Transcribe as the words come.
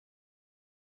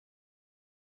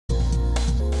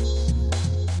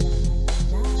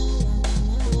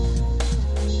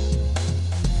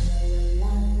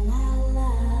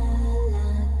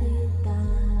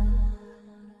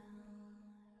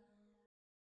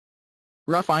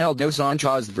Rafael dos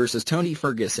Anjos vs Tony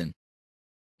Ferguson.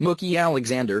 Mookie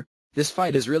Alexander, this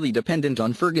fight is really dependent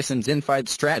on Ferguson's in-fight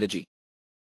strategy.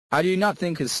 I do not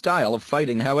think his style of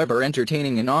fighting, however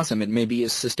entertaining and awesome it may be,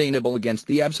 is sustainable against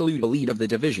the absolute elite of the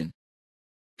division.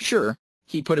 Sure,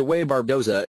 he put away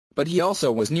Barboza, but he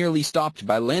also was nearly stopped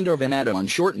by Lando Venado on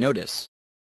short notice.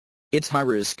 It's high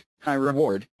risk, high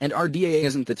reward, and RDA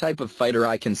isn't the type of fighter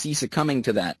I can see succumbing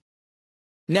to that.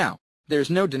 Now, there's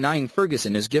no denying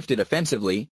Ferguson is gifted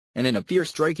offensively, and in a pure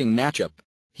striking matchup,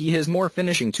 he has more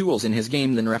finishing tools in his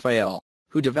game than Rafael,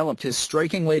 who developed his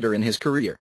striking later in his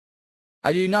career.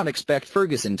 I do not expect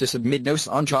Ferguson to submit dos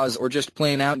Anjos or just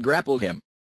plain out grapple him.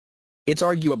 It's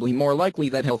arguably more likely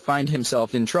that he'll find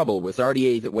himself in trouble with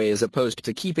RDA that way as opposed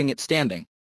to keeping it standing.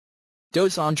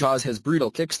 Dos Anjos has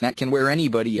brutal kicks that can wear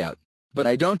anybody out, but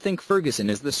I don't think Ferguson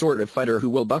is the sort of fighter who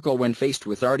will buckle when faced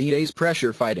with RDA's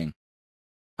pressure fighting.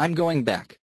 I'm going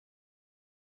back.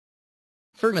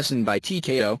 Ferguson by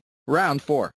TKO, Round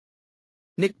 4.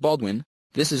 Nick Baldwin,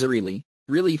 this is a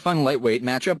really fun lightweight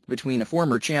matchup between a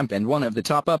former champ and one of the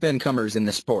top up-and-comers in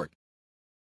the sport.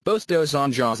 Both dos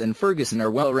Anjos and Ferguson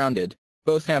are well-rounded,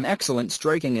 both have excellent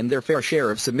striking and their fair share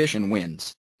of submission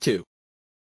wins, too.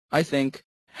 I think,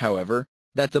 however,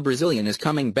 that the Brazilian is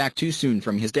coming back too soon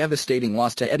from his devastating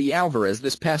loss to Eddie Alvarez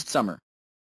this past summer.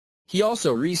 He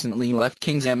also recently left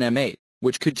King's MMA,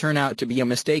 which could turn out to be a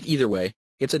mistake either way.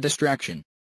 It's a distraction.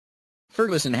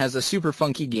 Ferguson has a super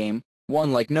funky game,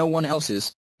 one like no one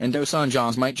else's, and dos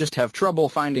Anjos might just have trouble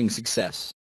finding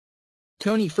success.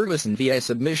 Tony Ferguson via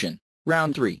submission,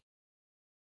 Round 3.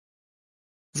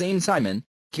 Zane Simon,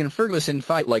 can Ferguson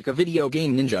fight like a video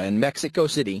game ninja in Mexico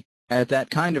City, at that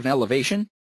kind of elevation?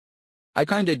 I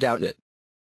kinda doubt it.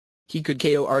 He could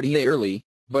KO RDA early,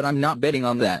 but I'm not betting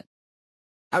on that.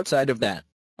 Outside of that,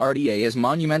 RDA is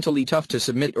monumentally tough to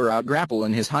submit or out-grapple,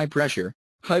 and his high-pressure,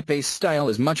 high-pace style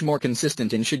is much more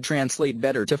consistent and should translate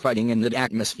better to fighting in that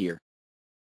atmosphere.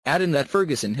 Add in that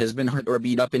Ferguson has been hurt or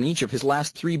beat up in each of his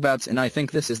last 3 bouts, and I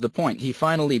think this is the point he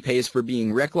finally pays for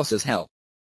being reckless as hell.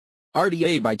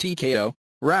 RDA by TKO,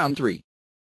 Round 3.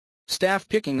 Staff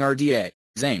picking RDA,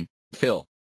 Zane, Phil.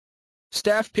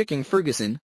 Staff picking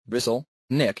Ferguson, Bristle,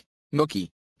 Nick, Mookie,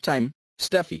 Time,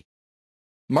 Steffi.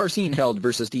 Marcin Held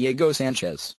vs Diego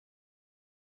Sanchez.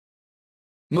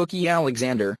 Mookie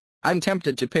Alexander, I'm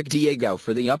tempted to pick Diego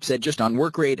for the upset just on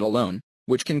work rate alone,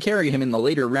 which can carry him in the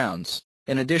later rounds,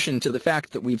 in addition to the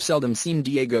fact that we've seldom seen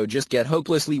Diego just get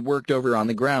hopelessly worked over on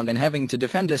the ground and having to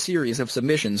defend a series of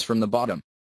submissions from the bottom.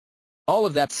 All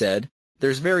of that said,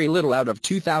 there's very little out of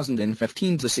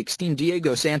 2015-16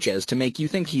 Diego Sanchez to make you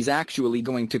think he's actually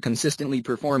going to consistently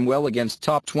perform well against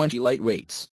top 20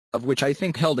 lightweights, of which I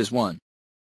think Held is one.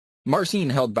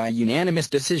 Marcin Held by unanimous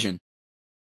decision.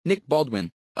 Nick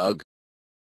Baldwin, ugh.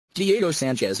 Diego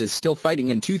Sanchez is still fighting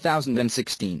in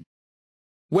 2016.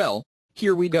 Well,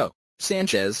 here we go.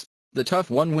 Sanchez, the tough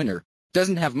one winner,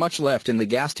 doesn't have much left in the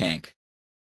gas tank.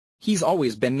 He's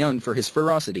always been known for his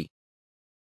ferocity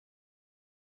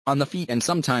on the feet and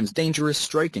sometimes dangerous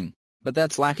striking, but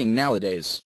that's lacking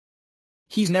nowadays.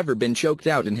 He's never been choked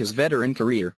out in his veteran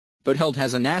career, but Held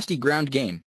has a nasty ground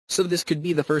game, so this could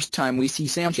be the first time we see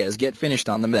Sanchez get finished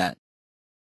on the mat.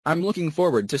 I'm looking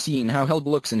forward to seeing how Held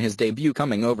looks in his debut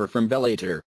coming over from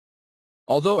Bellator.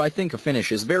 Although I think a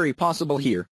finish is very possible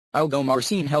here, I'll go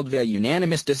Marcin Held via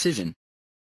unanimous decision.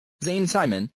 Zane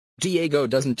Simon, Diego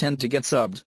doesn't tend to get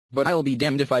subbed, but I'll be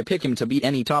damned if I pick him to beat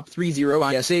any top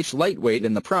 30 ISH lightweight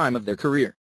in the prime of their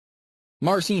career.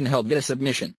 Marcin Held via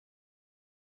submission.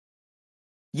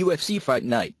 UFC Fight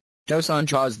Night, Dos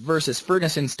Anjos vs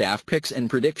Ferguson staff picks and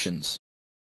predictions.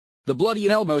 The Bloody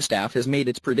Elbow staff has made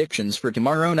its predictions for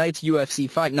tomorrow night's UFC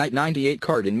Fight Night 98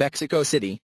 card in Mexico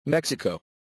City, Mexico.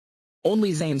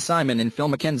 Only Zane Simon and Phil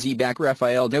McKenzie back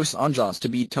Rafael dos Anjos to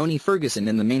beat Tony Ferguson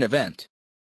in the main event.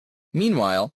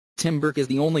 Meanwhile, Tim Burke is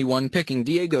the only one picking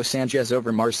Diego Sanchez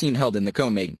over Marcin Held in the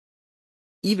co-main.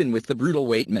 Even with the brutal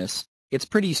weight miss, it's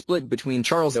pretty split between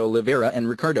Charles Oliveira and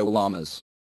Ricardo Lamas.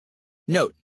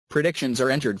 Note, predictions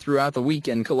are entered throughout the week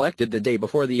and collected the day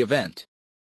before the event.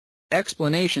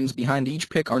 Explanations behind each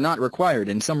pick are not required,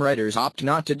 and some writers opt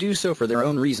not to do so for their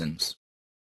own reasons.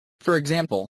 For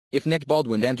example, if Nick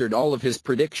Baldwin entered all of his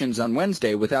predictions on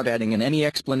Wednesday without adding in any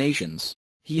explanations,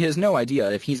 he has no idea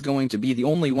if he's going to be the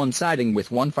only one siding with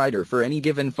one fighter for any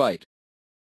given fight.